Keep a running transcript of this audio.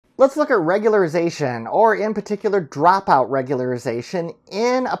Let's look at regularization, or in particular dropout regularization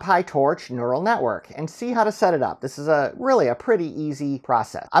in a PyTorch neural network and see how to set it up. This is really a pretty easy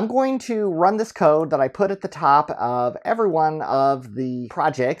process. I'm going to run this code that I put at the top of every one of the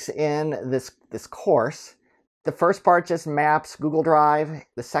projects in this course. The first part just maps Google Drive.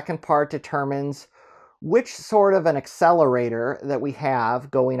 The second part determines which sort of an accelerator that we have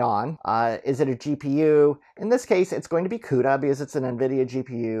going on. Is it a GPU? In this case, it's going to be CUDA because it's an NVIDIA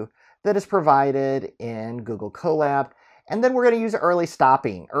GPU that is provided in Google Colab. And then we're going to use early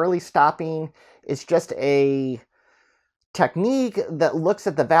stopping. Early stopping is just a technique that looks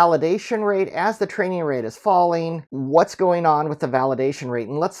at the validation rate as the training rate is falling. What's going on with the validation rate?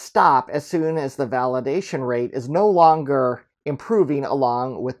 And let's stop as soon as the validation rate is no longer improving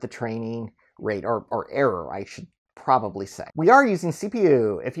along with the training rate, or error, I should probably say. We are using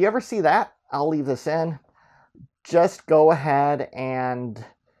CPU. If you ever see that, I'll leave this in. Just go ahead and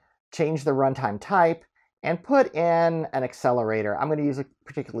change the runtime type and put in an accelerator. I'm going to use a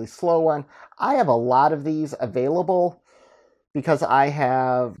particularly slow one. I have a lot of these available because I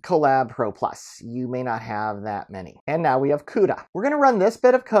have Colab Pro Plus. You may not have that many. And now we have CUDA. We're going to run this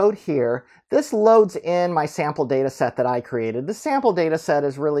bit of code here. This loads in my sample data set that I created. The sample data set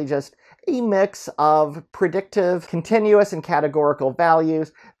is really just a mix of predictive, continuous, and categorical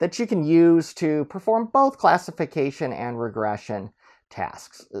values that you can use to perform both classification and regression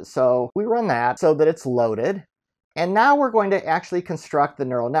tasks. So we run that so that it's loaded. And now we're going to actually construct the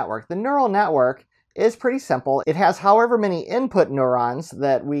neural network. The neural network is pretty simple. It has however many input neurons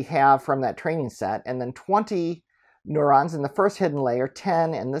that we have from that training set, and then 20 neurons in the first hidden layer,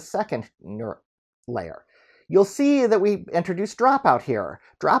 10 in the second layer. You'll see that we introduced dropout here.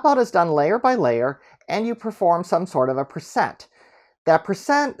 Dropout is done layer by layer, and you perform some sort of a percent. That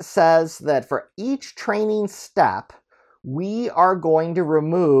percent says that for each training step, we are going to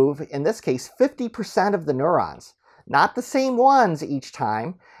remove, in this case, 50% of the neurons. Not the same ones each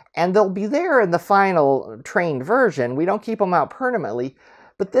time, and they'll be there in the final trained version. We don't keep them out permanently,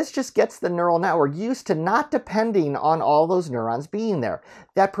 but this just gets the neural network used to not depending on all those neurons being there.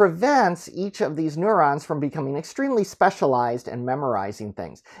 That prevents each of these neurons from becoming extremely specialized and memorizing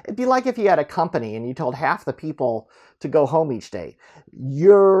things. It'd be like if you had a company and you told half the people to go home each day.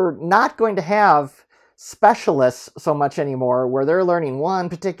 You're not going to have specialists so much anymore where they're learning one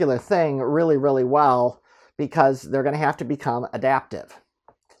particular thing really, really well because they're going to have to become adaptive.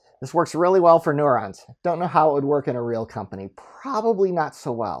 This works really well for neurons. Don't know how it would work in a real company. Probably not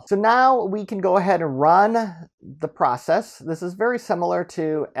so well. So now we can go ahead and run the process. This is very similar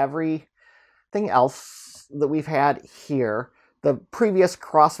to everything else that we've had here. The previous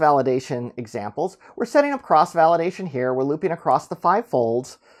cross-validation examples. We're setting up cross-validation here. We're looping across the 5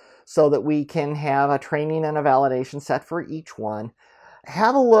 folds so that we can have a training and a validation set for each one.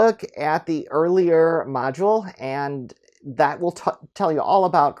 Have a look at the earlier module, and that will tell you all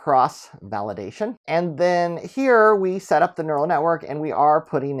about cross-validation. And then here we set up the neural network and we are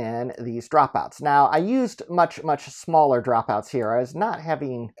putting in these dropouts. Now, I used much smaller dropouts here. I was not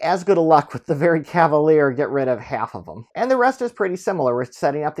having as good a luck with the very cavalier get rid of half of them. And the rest is pretty similar. We're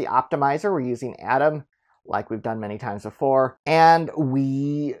setting up the optimizer. We're using Atom like we've done many times before. And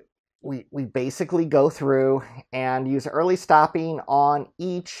we basically go through and use early stopping on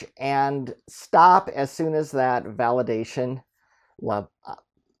each and stop as soon as that validation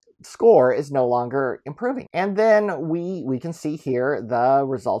score is no longer improving. And then we can see here the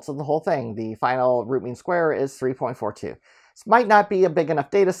results of the whole thing. The final root mean square is 3.42. This might not be a big enough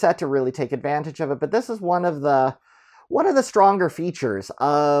data set to really take advantage of it, but this is one of the stronger features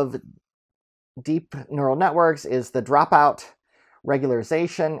of deep neural networks is the dropout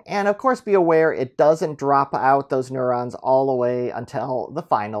regularization, and of course be aware it doesn't drop out those neurons all the way until the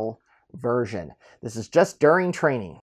final version. This is just during training.